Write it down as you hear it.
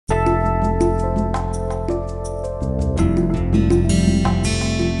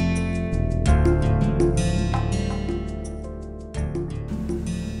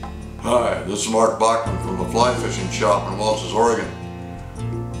This is Mark Bachmann from the Fly Fishing Shop in Welch's, Oregon.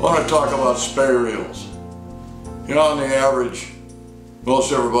 I want to talk about Spey Reels. You know, on the average,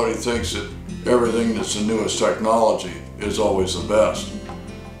 most everybody thinks that everything that's the newest technology is always the best.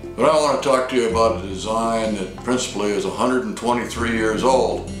 But I want to talk to you about a design that principally is 123 years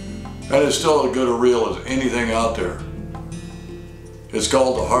old and is still as good a reel as anything out there. It's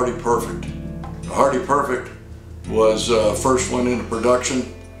called the Hardy Perfect. The Hardy Perfect was first went into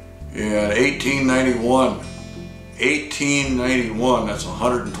production in 1891. 1891, that's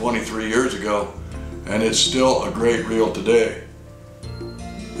 123 years ago, and it's still a great reel today.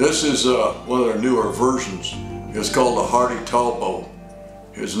 This is one of their newer versions. It's called the Hardy Taupo.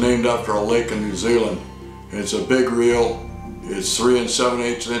 It's named after a lake in New Zealand. It's a big reel. It's 3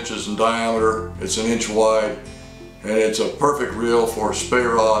 7/8 inches in diameter. It's 1 inch wide, and it's a perfect reel for spey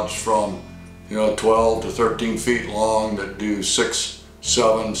rods from 12 to 13 feet long that do 6,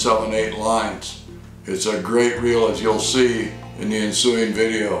 7, 7/8 lines. It's a great reel, as you'll see in the ensuing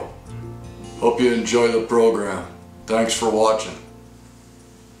video. Hope you enjoy the program. Thanks for watching.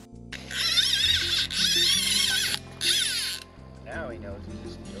 Now he knows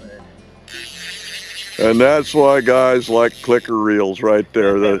he's good. And that's why guys like clicker reels right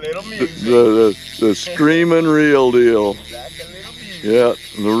there. The screaming reel deal. Yeah,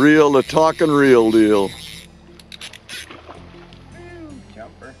 the talking reel deal.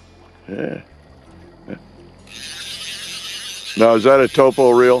 Jumper. Yeah. Now, is that a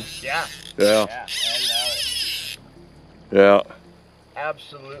topo reel? Yeah. Yeah. Yeah, I love it. Yeah.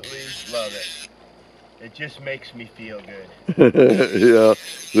 Absolutely love it. It just makes me feel good. Yeah,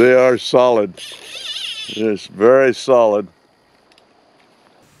 they are solid. It's very solid.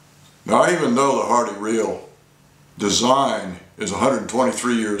 Now, even though the Hardy reel design is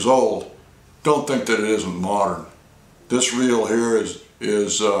 123 years old, don't think that it isn't modern. This reel here is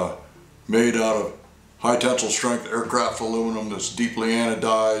made out of high tensile strength aircraft aluminum that's deeply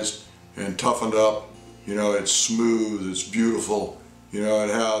anodized and toughened up. It's smooth, it's beautiful. It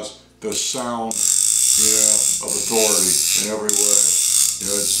has the sound of authority in every way.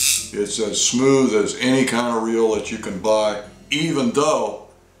 It's as smooth as any kind of reel that you can buy, even though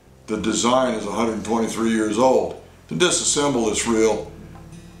the design is 123 years old. To disassemble this reel,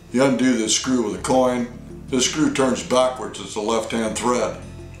 you undo this screw with a coin. This screw turns backwards, it's the left-hand thread.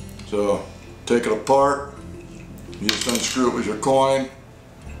 So take it apart, you just unscrew it with your coin.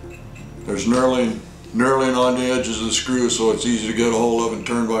 There's knurling on the edges of the screw, so it's easy to get a hold of and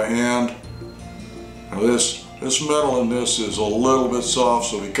turn by hand. Now this metal in this is a little bit soft,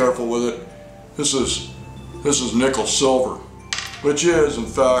 so be careful with it. This is nickel silver, which is in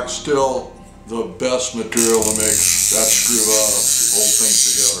fact still the best material to make that screw out of, hold things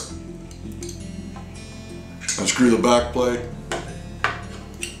together. Unscrew the back plate.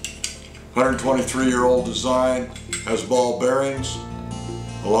 123-year-old design, has ball bearings,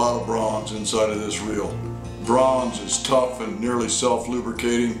 a lot of bronze inside of this reel. Bronze is tough and nearly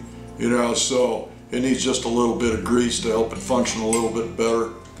self-lubricating, so it needs just a little bit of grease to help it function a little bit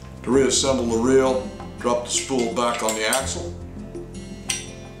better. To reassemble the reel, drop the spool back on the axle.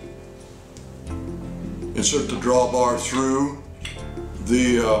 Insert the drawbar through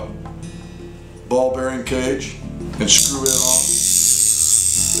the ball bearing cage and screw it on.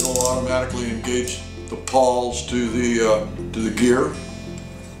 It'll automatically engage the pawls to the gear.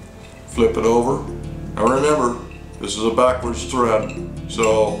 Flip it over. Now remember, this is a backwards thread,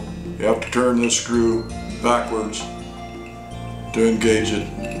 so you have to turn this screw backwards to engage it.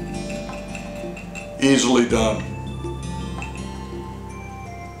 Easily done.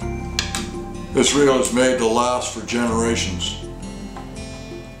 This reel is made to last for generations.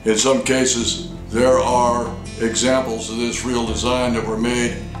 In some cases, there are examples of this reel design that were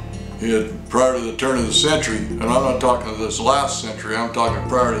made prior to the turn of the century, and I'm not talking this last century, I'm talking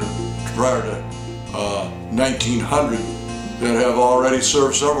prior to 1900, that have already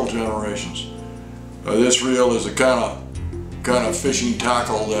served several generations. This reel is a kind of fishing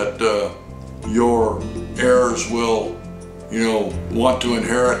tackle that your heirs will want to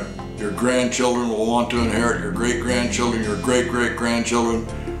inherit. Your grandchildren will want to inherit, your great-grandchildren, your great-great-grandchildren.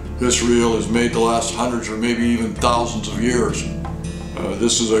 This reel is made to last hundreds or maybe even thousands of years.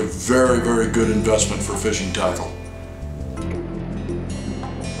 This is a very, very good investment for fishing tackle.